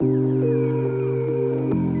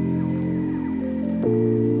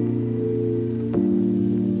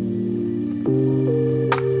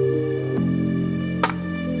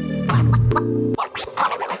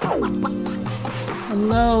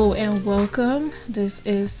welcome. This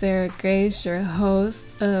is Sarah Grace, your host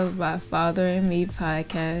of My Father and Me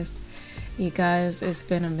podcast. You guys, it's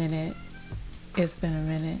been a minute.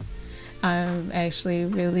 I'm actually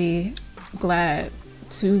really glad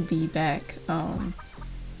to be back.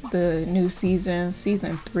 The new season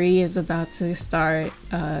 3, is about to start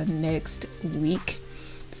next week,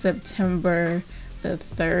 September the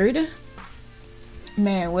 3rd.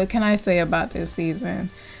 Man, what can I say about this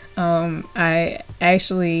season? I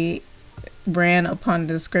actually ran upon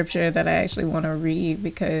the scripture that I actually want to read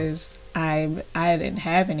because I didn't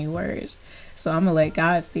have any words. So I'm going to let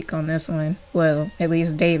God speak on this one. Well, at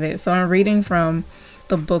least David. So I'm reading from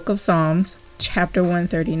the book of Psalms, chapter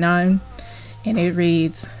 139, and it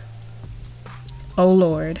reads, O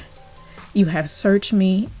Lord, you have searched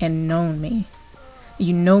me and known me.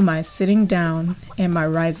 You know my sitting down and my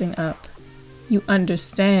rising up. You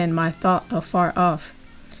understand my thought afar off.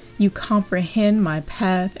 You comprehend my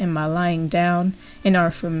path and my lying down, and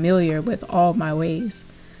are familiar with all my ways.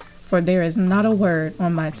 For there is not a word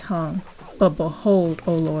on my tongue, but behold,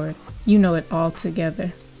 O Lord, you know it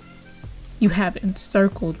altogether. You have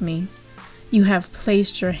encircled me. You have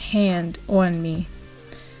placed your hand on me.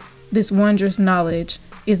 This wondrous knowledge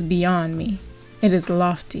is beyond me. It is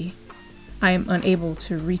lofty. I am unable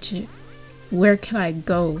to reach it. Where can I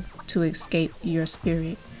go to escape your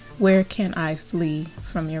spirit? Where can I flee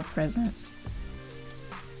from your presence?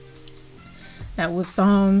 That was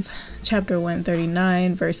Psalms chapter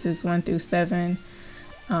 139, verses 1 through 7.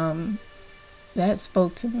 That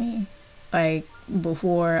spoke to me, like,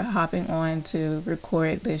 before hopping on to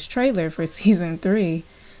record this trailer for season 3.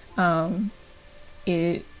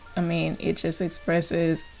 It just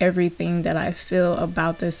expresses everything that I feel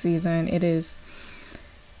about this season. It is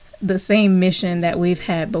the same mission that we've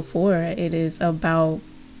had before. It is about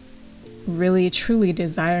really truly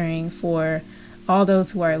desiring for all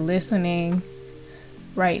those who are listening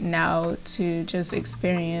right now to just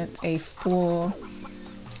experience a full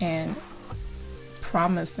and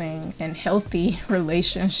promising and healthy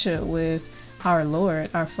relationship with our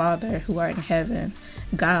Lord, our Father who art in heaven,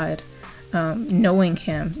 God, knowing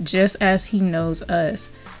him just as he knows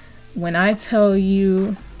us. When I tell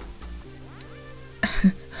you,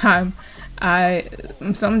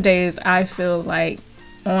 some days I feel like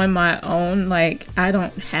on my own, like I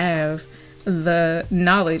don't have the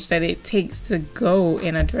knowledge that it takes to go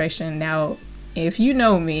in a direction. Now, if you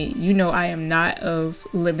know me, you know I am not of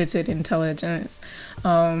limited intelligence.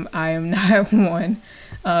 I am not one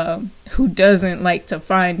who doesn't like to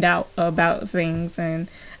find out about things, and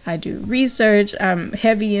I do research. I'm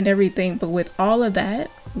heavy in everything, but with all of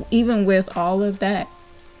that, even with all of that,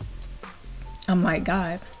 I'm like,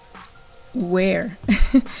 God, where?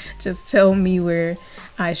 Just tell me where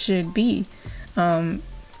I should be.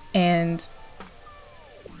 And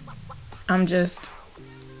I'm just,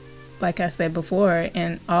 like I said before,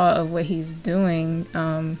 in awe of what he's doing.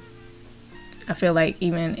 I feel like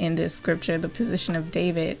even in this scripture, the position of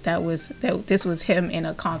David, this was him in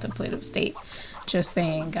a contemplative state, just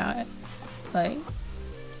saying, God, like,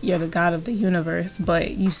 you're the God of the universe,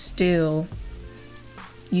 but you still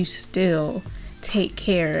take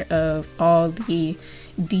care of all the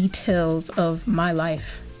details of my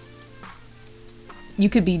life. You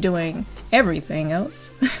could be doing everything else,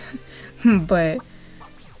 but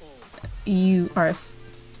you are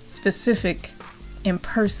specific and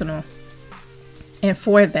personal. And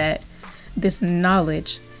for that, this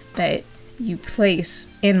knowledge that you place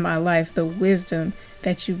in my life, the wisdom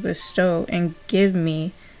that you bestow and give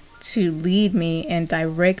me to lead me and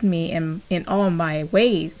direct me in all my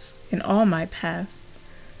ways, in all my paths,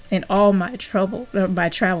 in all my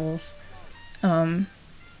travels.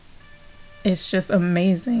 It's just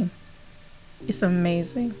amazing. It's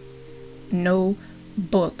amazing. No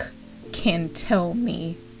book can tell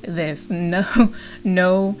me this.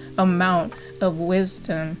 No amount of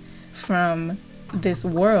wisdom from this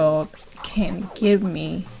world can give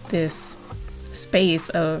me this space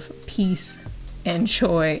of peace and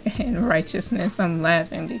joy and righteousness. I'm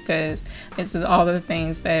laughing because this is all the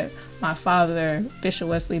things that my father, Bishop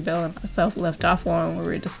Wesley Bell, and myself left off on when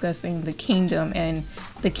we were discussing the kingdom and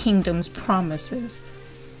the kingdom's promises,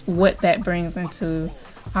 what that brings into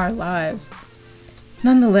our lives.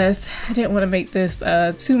 Nonetheless, I didn't want to make this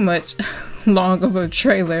too much long of a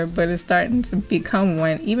trailer, but it's starting to become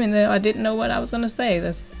one, even though I didn't know what I was going to say.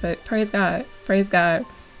 But praise God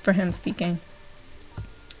for him speaking.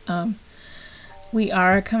 We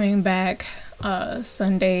are coming back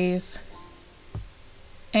Sundays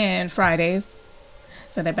and Fridays.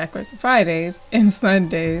 So that backwards, Fridays and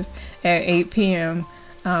Sundays at 8 p.m.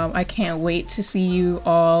 I can't wait to see you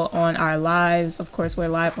all on our lives. Of course, we're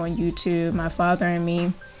live on YouTube, My Father and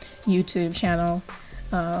Me YouTube channel.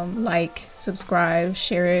 Like, subscribe,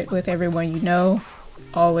 share it with everyone you know,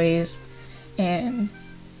 always. And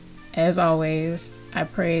as always, I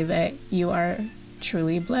pray that you are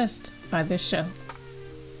truly blessed by this show.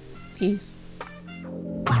 Peace.